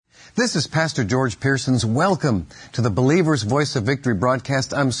This is Pastor George Pearsons. Welcome to the Believer's Voice of Victory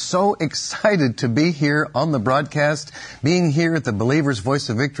broadcast. I'm so excited to be here on the broadcast, being here at the Believer's Voice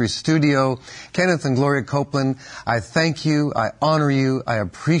of Victory studio. Kenneth and Gloria Copeland, I thank you, I honor you, I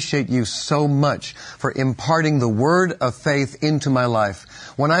appreciate you so much for imparting the word of faith into my life.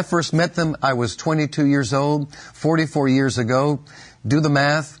 When I first met them, I was 22 years old, 44 years ago. Do the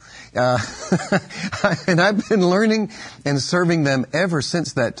math. And I've been learning and serving them ever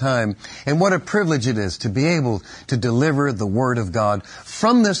since that time. And what a privilege it is to be able to deliver the Word of God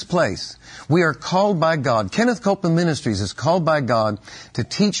from this place. We are called by God. Kenneth Copeland Ministries is called by God to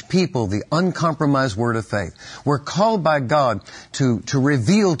teach people the uncompromised word of faith. We're called by God to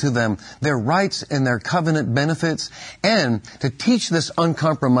reveal to them their rights and their covenant benefits, and to teach this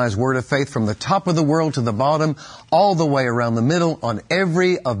uncompromised word of faith from the top of the world to the bottom, all the way around the middle on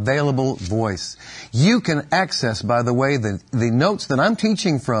every available voice. You can access, by the way, the notes that I'm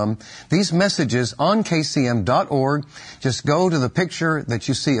teaching from, these messages on kcm.org. Just go to the picture that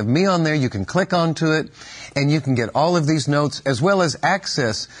you see of me on there. You can click onto it, and you can get all of these notes, as well as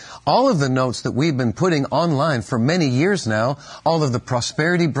access all of the notes that we've been putting online for many years now, all of the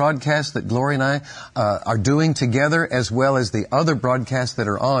prosperity broadcasts that Gloria and I are doing together, as well as the other broadcasts that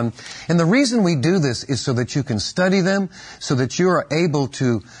are on. And the reason we do this is so that you can study them, so that you are able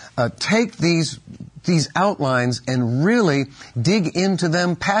to take these outlines and really dig into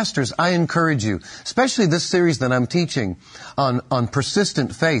them. Pastors, I encourage you, especially this series that I'm teaching on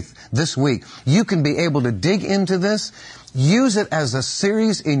persistent faith this week. You can be able to dig into this, use it as a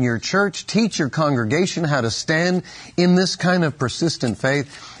series in your church, teach your congregation how to stand in this kind of persistent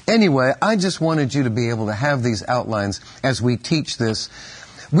faith. Anyway, I just wanted you to be able to have these outlines as we teach this.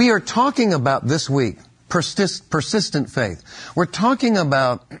 We are talking about this week persistent faith. We're talking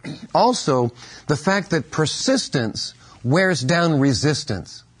about also the fact that persistence wears down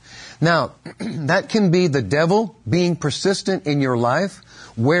resistance. Now, that can be the devil being persistent in your life,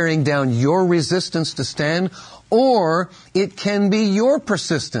 wearing down your resistance to stand, or it can be your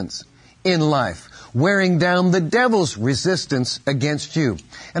persistence in life, wearing down the devil's resistance against you.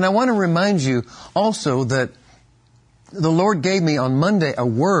 And I want to remind you also that the Lord gave me on Monday a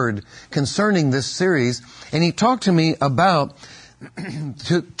word concerning this series, and He talked to me about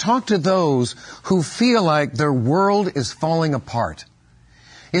to talk to those who feel like their world is falling apart.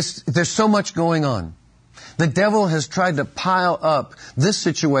 There's so much going on. The devil has tried to pile up this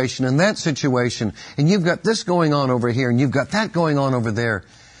situation and that situation, and you've got this going on over here, and you've got that going on over there.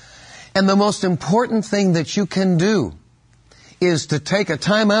 And the most important thing that you can do is to take a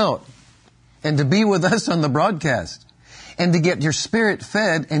time out and to be with us on the broadcast, and to get your spirit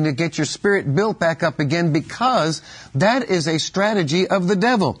fed and to get your spirit built back up again, because that is a strategy of the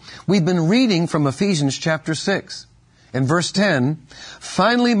devil. We've been reading from Ephesians chapter 6 and verse 10.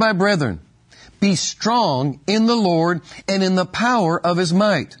 Finally, my brethren, be strong in the Lord and in the power of His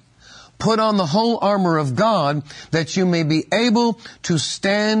might. Put on the whole armor of God, that you may be able to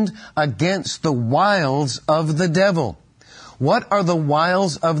stand against the wiles of the devil. What are the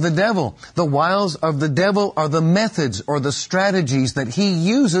wiles of the devil? The wiles of the devil are the methods or the strategies that he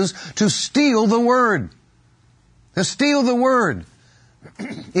uses to steal the word. To steal the word.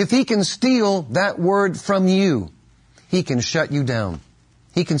 If he can steal that word from you, he can shut you down.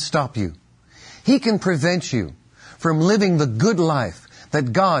 He can stop you. He can prevent you from living the good life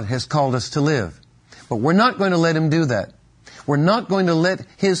that God has called us to live. But we're not going to let him do that. We're not going to let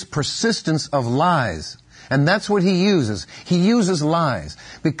his persistence of lies. And that's what he uses. He uses lies.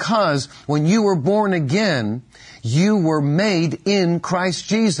 Because when you were born again, you were made in Christ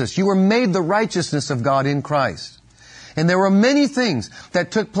Jesus. You were made the righteousness of God in Christ. And there were many things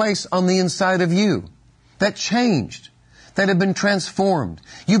that took place on the inside of you that changed, that have been transformed.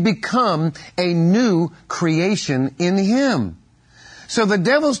 You become a new creation in Him. So the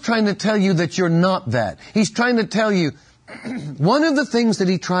devil's trying to tell you that you're not that. He's trying to tell you, one of the things that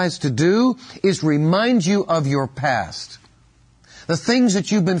he tries to do is remind you of your past. The things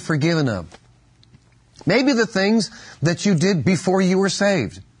that you've been forgiven of. Maybe the things that you did before you were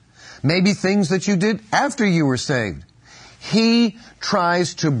saved. Maybe things that you did after you were saved. He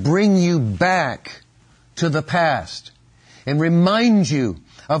tries to bring you back to the past and remind you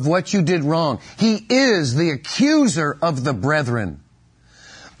of what you did wrong. He is the accuser of the brethren.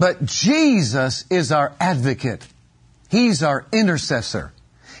 But Jesus is our advocate. He's our intercessor.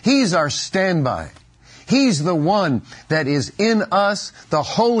 He's our standby. He's the one that is in us, the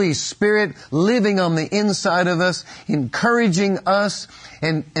Holy Spirit living on the inside of us, encouraging us,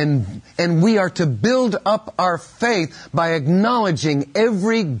 and we are to build up our faith by acknowledging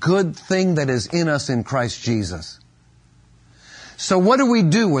every good thing that is in us in Christ Jesus. So what do we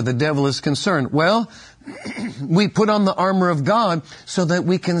do where the devil is concerned? Well, we put on the armor of God so that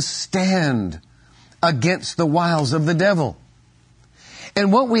we can stand against the wiles of the devil.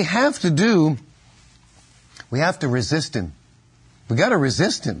 And what we have to do, we have to resist him. We got to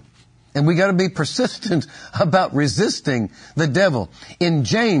resist him. And we got to be persistent about resisting the devil. In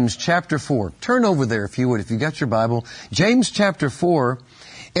James chapter 4, turn over there if you would, if you got your Bible. James chapter 4,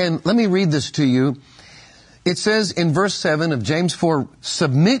 and let me read this to you. It says in verse 7 of James 4,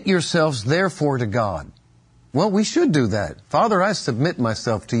 submit yourselves therefore to God. Well, we should do that. Father, I submit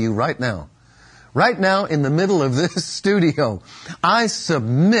myself to you right now. Right now in the middle of this studio, I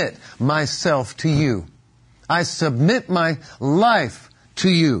submit myself to you. I submit my life to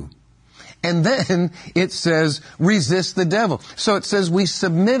you. And then it says, resist the devil. So it says we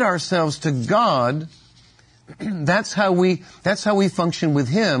submit ourselves to God. That's how we function with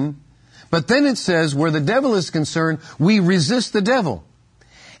him. But then it says, where the devil is concerned, we resist the devil.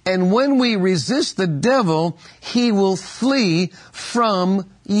 And when we resist the devil, he will flee from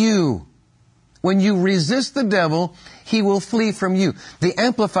you. When you resist the devil, he will flee from you. The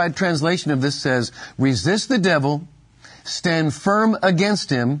Amplified translation of this says, resist the devil, stand firm against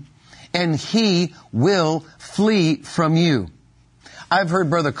him, and he will flee from you. I've heard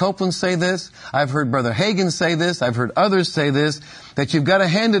Brother Copeland say this. I've heard Brother Hagin say this. I've heard others say this, that you've got to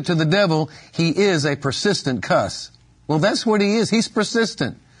hand it to the devil. He is a persistent cuss. Well, that's what he is. He's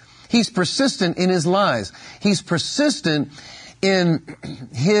persistent. He's persistent in his lies. He's persistent in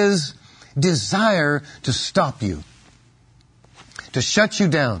his desire to stop you, to shut you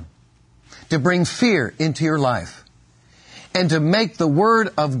down, to bring fear into your life, and to make the Word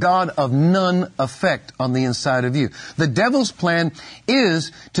of God of none effect on the inside of you. The devil's plan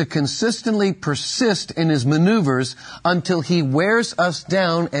is to consistently persist in his maneuvers until he wears us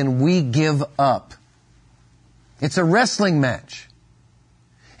down and we give up. It's a wrestling match.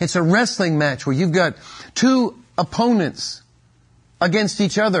 It's a wrestling match where you've got two opponents against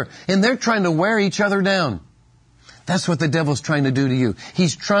each other, and they're trying to wear each other down. That's what the devil's trying to do to you.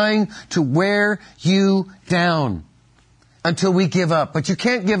 He's trying to wear you down until we give up. But you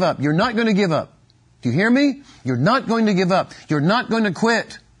can't give up. You're not going to give up. Do you hear me? You're not going to give up. You're not going to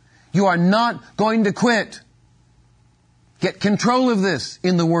quit. You are not going to quit. Get control of this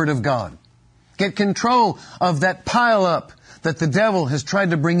in the Word of God. Get control of that pile up that the devil has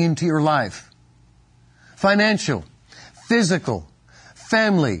tried to bring into your life. Financial, physical,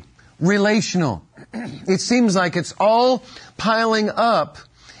 family, relational. It seems like it's all piling up,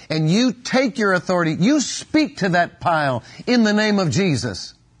 and you take your authority. You speak to that pile in the name of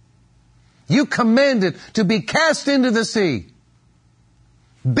Jesus. You command it to be cast into the sea.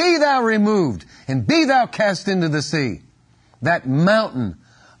 Be thou removed, and be thou cast into the sea. That mountain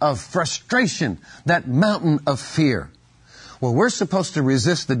of frustration, that mountain of fear. Well, we're supposed to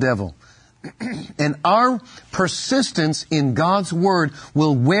resist the devil. And our persistence in God's Word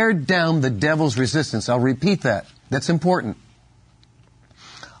will wear down the devil's resistance. I'll repeat that. That's important.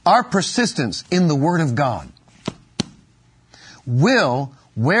 Our persistence in the Word of God will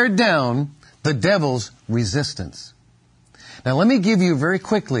wear down the devil's resistance. Now let me give you very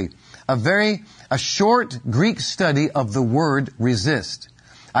quickly a short Greek study of the word resist.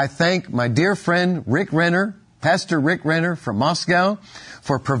 I thank my dear friend Rick Renner, Pastor Rick Renner from Moscow,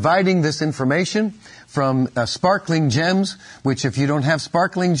 for providing this information from Sparkling Gems, which if you don't have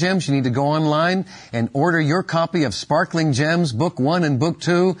Sparkling Gems, you need to go online and order your copy of Sparkling Gems, Book 1 and Book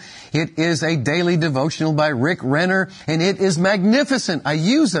 2. It is a daily devotional by Rick Renner, and it is magnificent. I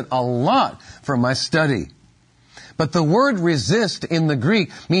use it a lot for my study. But the word resist in the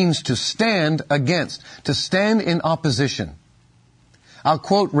Greek means to stand against, to stand in opposition. I'll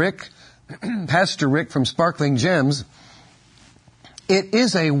quote Rick, Pastor Rick from Sparkling Gems. It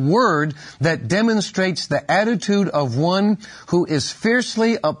is a word that demonstrates the attitude of one who is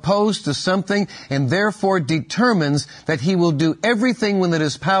fiercely opposed to something and therefore determines that he will do everything within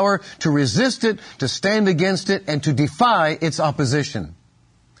his power to resist it, to stand against it, and to defy its opposition.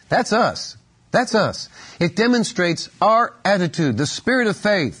 That's us. That's us. It demonstrates our attitude, the spirit of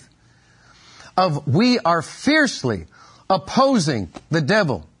faith, of we are fiercely opposing the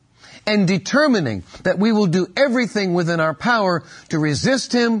devil and determining that we will do everything within our power to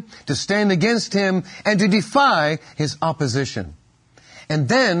resist him, to stand against him, and to defy his opposition. And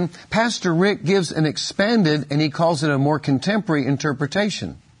then Pastor Rick gives an expanded, and he calls it a more contemporary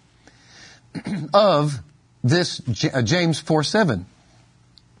interpretation of this James 4:7.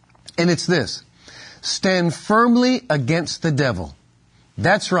 And it's this: stand firmly against the devil.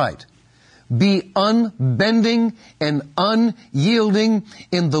 That's right. Be unbending and unyielding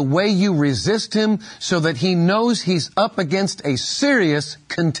in the way you resist him so that he knows he's up against a serious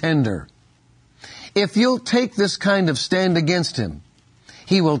contender. If you'll take this kind of stand against him,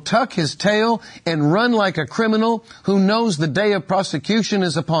 he will tuck his tail and run like a criminal who knows the day of prosecution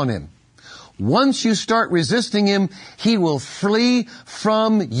is upon him. Once you start resisting him, he will flee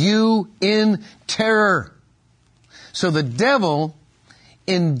from you in terror. So the devil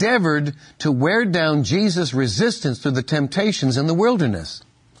endeavored to wear down Jesus' resistance to the temptations in the wilderness.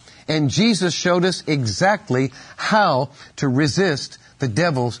 And Jesus showed us exactly how to resist the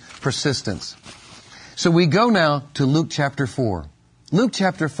devil's persistence. So we go now to Luke chapter 4. Luke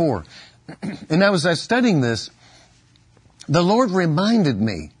chapter 4. And now as I was studying this, the Lord reminded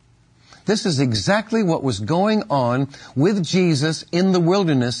me, this is exactly what was going on with Jesus in the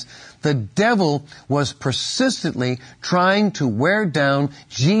wilderness. The devil was persistently trying to wear down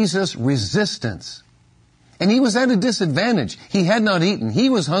Jesus' resistance. And he was at a disadvantage. He had not eaten. He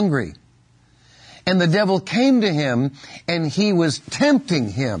was hungry. And the devil came to him and he was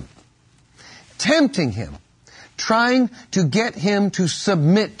tempting him, trying to get him to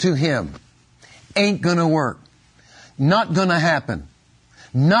submit to him. Ain't gonna work. Not gonna happen.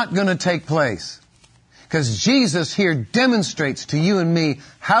 Not going to take place. Because Jesus here demonstrates to you and me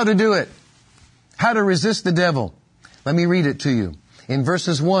how to do it. How to resist the devil. Let me read it to you. In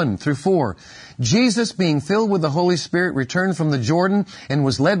verses 1 through 4. Jesus, being filled with the Holy Spirit, returned from the Jordan and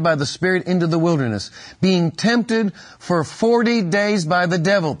was led by the Spirit into the wilderness, being tempted for 40 days by the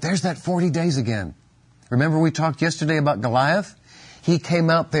devil. There's that 40 days again. Remember we talked yesterday about Goliath? He came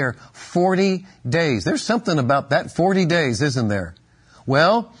out there 40 days. There's something about that 40 days, isn't there?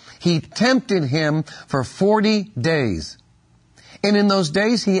 Well, he tempted him for 40 days. And in those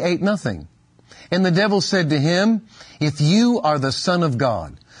days he ate nothing. And the devil said to him, if you are the Son of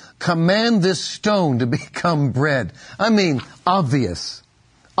God, command this stone to become bread. I mean, obvious.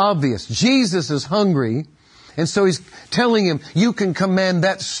 Jesus is hungry. And so he's telling him, you can command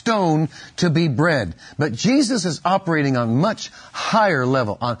that stone to be bread. But Jesus is operating on much higher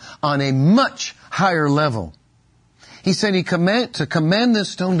level, on a much higher level. He said to command this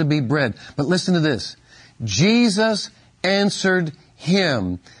stone to be bread. But listen to this. Jesus answered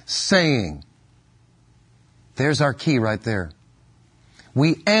him, saying, there's our key right there.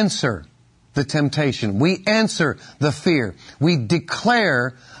 We answer the temptation. We answer the fear. We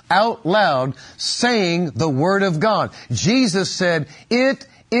declare out loud, saying the Word of God. Jesus said, it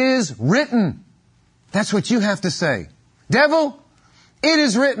is written. That's what you have to say. Devil, it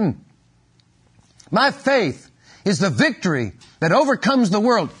is written. My faith is the victory that overcomes the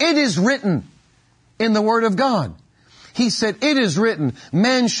world. It is written in the Word of God. He said, it is written,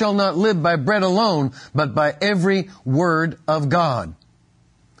 man shall not live by bread alone, but by every word of God.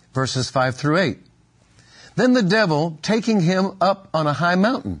 Verses 5 through 8. Then the devil, taking him up on a high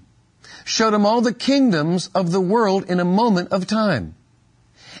mountain, showed him all the kingdoms of the world in a moment of time.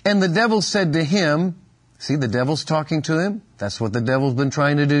 And the devil said to him, see, the devil's talking to him. That's what the devil's been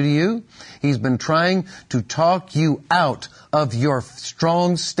trying to do to you. He's been trying to talk you out of your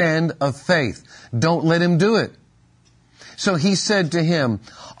strong stand of faith. Don't let him do it. So he said to him,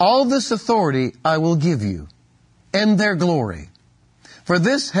 all this authority I will give you, and their glory. For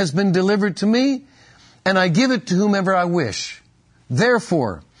this has been delivered to me, and I give it to whomever I wish.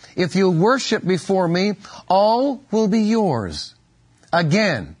 Therefore, if you'll worship before me, all will be yours.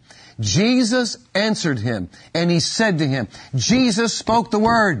 Again, Jesus answered him, and he said to him, Jesus spoke the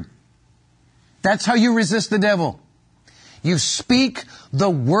word. That's how you resist the devil. You speak the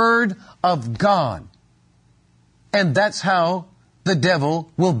word of God. And that's how the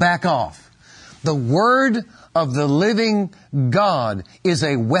devil will back off. The word of the living God is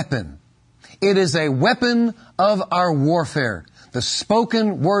a weapon. It is a weapon of our warfare. The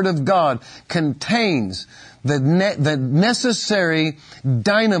spoken word of God contains the necessary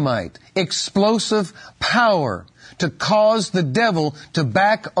dynamite, explosive power to cause the devil to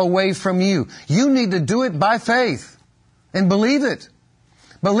back away from you. You need to do it by faith and believe it.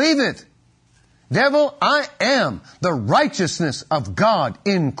 Believe it. Devil, I am the righteousness of God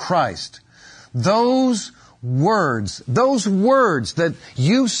in Christ. Those words that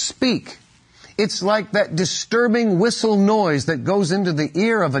you speak, it's like that disturbing whistle noise that goes into the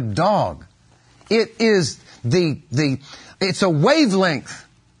ear of a dog. It is it's a wavelength.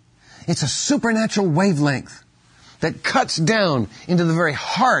 It's a supernatural wavelength that cuts down into the very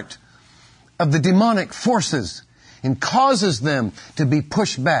heart of the demonic forces and causes them to be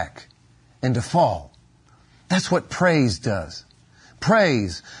pushed back and to fall. That's what praise does.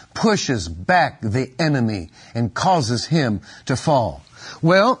 praise pushes back the enemy and causes him to fall.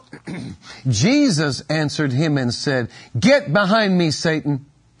 Well, Jesus answered him and said, "Get behind me, Satan,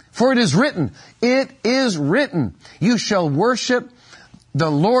 for it is written, you shall worship the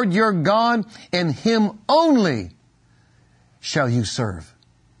Lord your God, and him only shall you serve."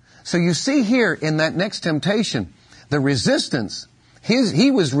 So you see here in that next temptation, the resistance. He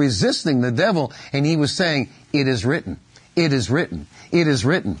was resisting the devil, and he was saying, "It is written, it is written, it is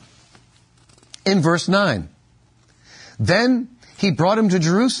written." In verse 9, then he brought him to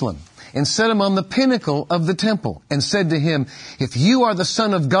Jerusalem and set him on the pinnacle of the temple and said to him, "If you are the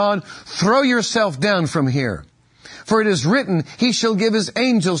Son of God, throw yourself down from here. For it is written, he shall give his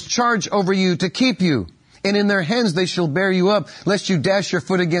angels charge over you to keep you, and in their hands they shall bear you up, lest you dash your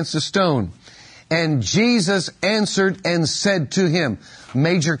foot against a stone." And Jesus answered and said to him,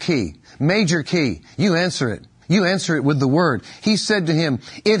 major key, you answer it. You answer it with the word. He said to him,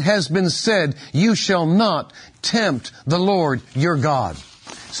 "It has been said, you shall not tempt the Lord your God."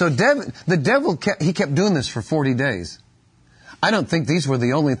 So the devil kept doing this for 40 days. I don't think these were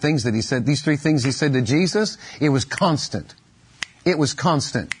the only things that he said. These 3 things he said to Jesus, it was constant. It was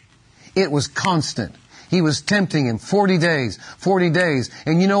constant. It was constant. He was tempting him 40 days.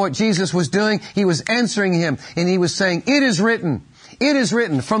 And you know what Jesus was doing? He was answering him, and he was saying, "It is written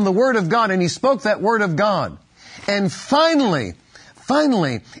from the Word of God." And he spoke that Word of God. And finally,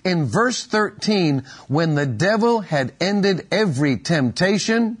 in verse 13, when the devil had ended every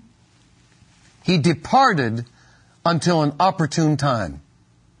temptation, he departed until an opportune time.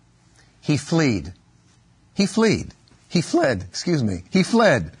 He fled.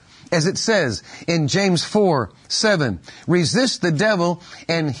 As it says in James 4:7, resist the devil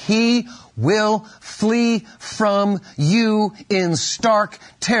and he will flee from you in stark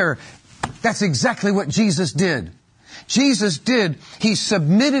terror. That's exactly what Jesus did. He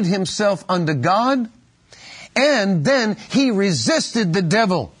submitted himself unto God, and then he resisted the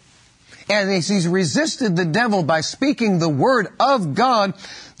devil. And as he resisted the devil by speaking the word of God,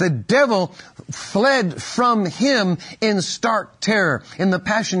 the devil fled from him in stark terror. In the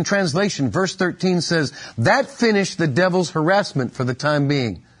Passion Translation, verse 13 says, that finished the devil's harassment for the time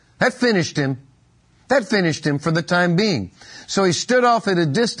being. That finished him for the time being. So he stood off at a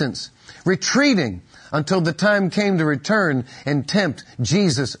distance, retreating until the time came to return and tempt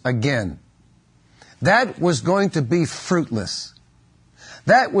Jesus again. That was going to be fruitless.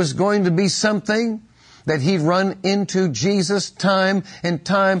 That was going to be something that he'd run into Jesus time and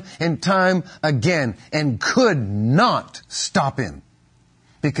time and time again and could not stop him.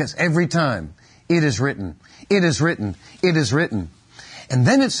 Because every time, it is written, it is written, it is written. And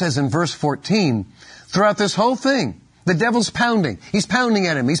then it says in verse 14, throughout this whole thing, the devil's pounding. He's pounding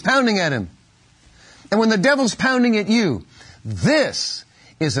at him. He's pounding at him. And when the devil's pounding at you, this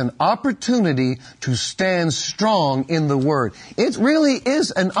is an opportunity to stand strong in the Word. It really is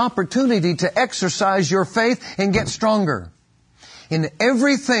an opportunity to exercise your faith and get stronger. In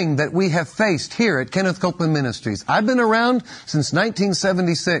everything that we have faced here at Kenneth Copeland Ministries, I've been around since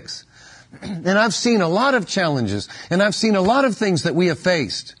 1976. And I've seen a lot of challenges, and I've seen a lot of things that we have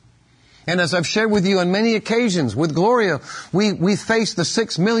faced. And as I've shared with you on many occasions, with Gloria, we faced the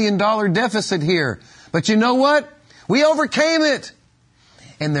 $6 million deficit here. But you know what? We overcame it.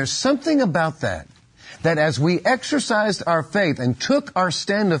 And there's something about that as we exercised our faith and took our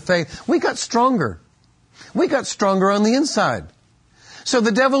stand of faith, we got stronger. We got stronger on the inside. So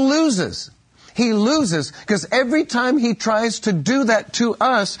the devil loses. He loses because every time he tries to do that to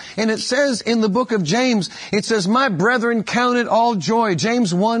us, and it says in the book of James, it says, my brethren, count it all joy.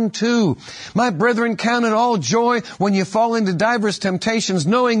 James 1:2. My brethren, count it all joy when you fall into divers temptations,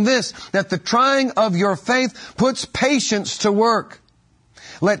 knowing this, that the trying of your faith puts patience to work.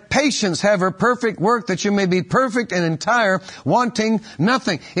 Let patience have her perfect work, that you may be perfect and entire, wanting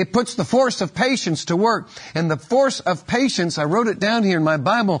nothing. It puts the force of patience to work. And the force of patience, I wrote it down here in my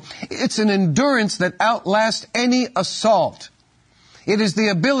Bible, it's an endurance that outlasts any assault. It is the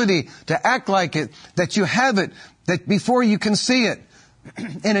ability to act like it, that you have it, that before you can see it.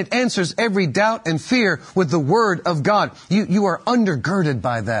 And it answers every doubt and fear with the Word of God. You are undergirded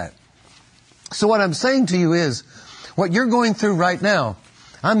by that. So what I'm saying to you is, what you're going through right now,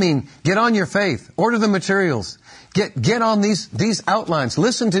 get on your faith. Order the materials. Get on these outlines.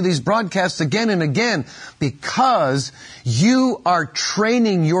 Listen to these broadcasts again and again, because you are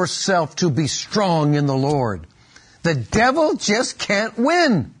training yourself to be strong in the Lord. The devil just can't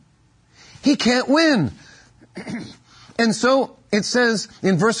win. He can't win. And so it says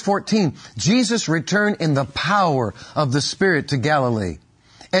in verse 14, Jesus returned in the power of the Spirit to Galilee.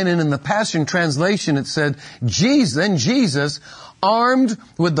 And in the Passion Translation it said, then Jesus, armed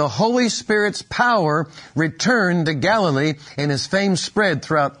with the Holy Spirit's power, returned to Galilee, and his fame spread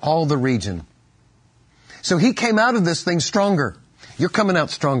throughout all the region. So he came out of this thing stronger. You're coming out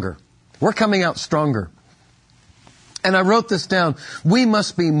stronger. We're coming out stronger. And I wrote this down. We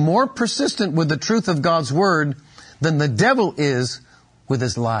must be more persistent with the truth of God's Word than the devil is with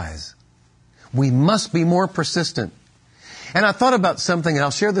his lies. We must be more persistent. And I thought about something, and I'll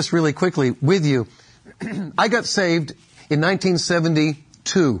share this really quickly with you. I got saved in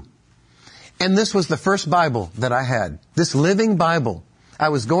 1972. And this was the first Bible that I had. This living Bible. I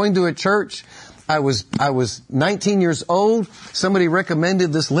was going to a church. I was 19 years old. Somebody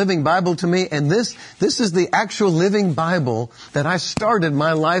recommended this living Bible to me, and this is the actual living Bible that I started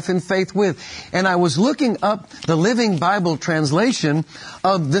my life in faith with. And I was looking up the Living Bible translation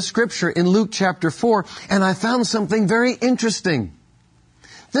of this scripture in Luke chapter 4, and I found something very interesting.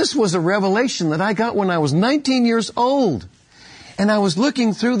 This was a revelation that I got when I was 19 years old. And I was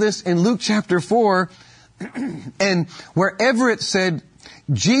looking through this in Luke chapter 4, and wherever it said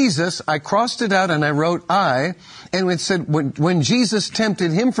Jesus, I crossed it out and I wrote I, and it said when Jesus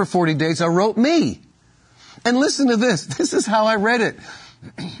tempted him for 40 days, I wrote me. And listen to this. This is how I read it.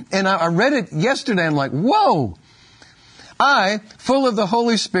 And I read it yesterday. I'm like, whoa. I, full of the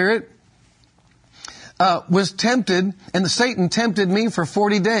Holy Spirit, was tempted, and Satan tempted me for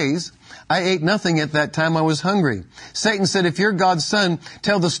 40 days. I ate nothing at that time. I was hungry. Satan said, if you're God's son,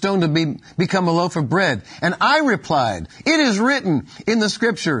 tell the stone to become a loaf of bread. And I replied, it is written in the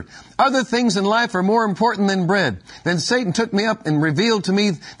scripture, other things in life are more important than bread. Then Satan took me up and revealed to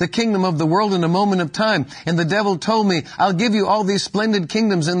me the kingdom of the world in a moment of time. And the devil told me, I'll give you all these splendid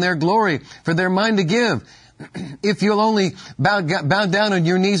kingdoms in their glory, for they're mine to give, if you'll only bow down on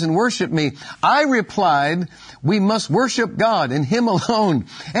your knees and worship me. I replied, we must worship God and Him alone.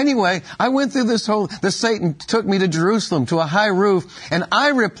 Anyway, I went through the Satan took me to Jerusalem to a high roof, and I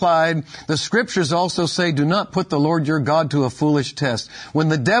replied, the scriptures also say, do not put the Lord your God to a foolish test. When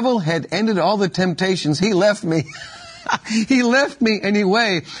the devil had ended all the temptations, he left me. He left me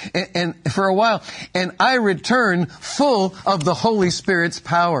anyway, and for a while, and I returned full of the Holy Spirit's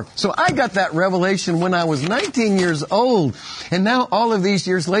power. So I got that revelation when I was 19 years old, and now all of these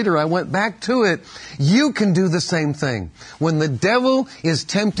years later, I went back to it. You can do the same thing. When the devil is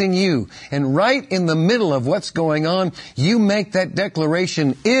tempting you, and right in the middle of what's going on, you make that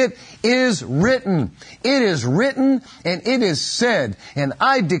declaration, it is written. It is written, and it is said, and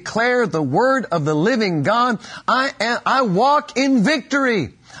I declare the word of the living God. I walk in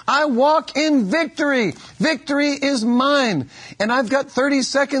victory. I walk in victory. Victory is mine. And I've got 30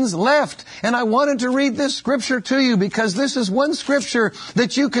 seconds left. And I wanted to read this scripture to you because this is one scripture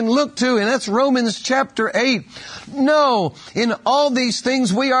that you can look to, and that's Romans chapter 8. No, in all these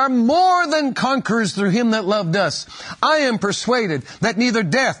things we are more than conquerors through Him that loved us. I am persuaded that neither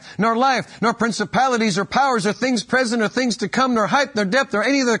death, nor life, nor principalities, or powers, or things present, or things to come, nor height, nor depth, nor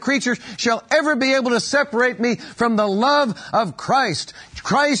any of the creatures shall ever be able to separate me from the love of Christ.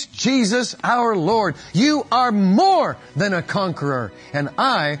 Christ Jesus our Lord. You are more than a conqueror, and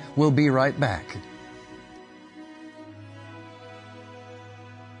I will be right back.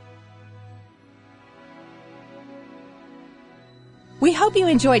 We hope you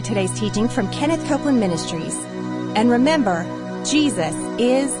enjoyed today's teaching from Kenneth Copeland Ministries. And remember, Jesus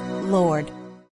is Lord.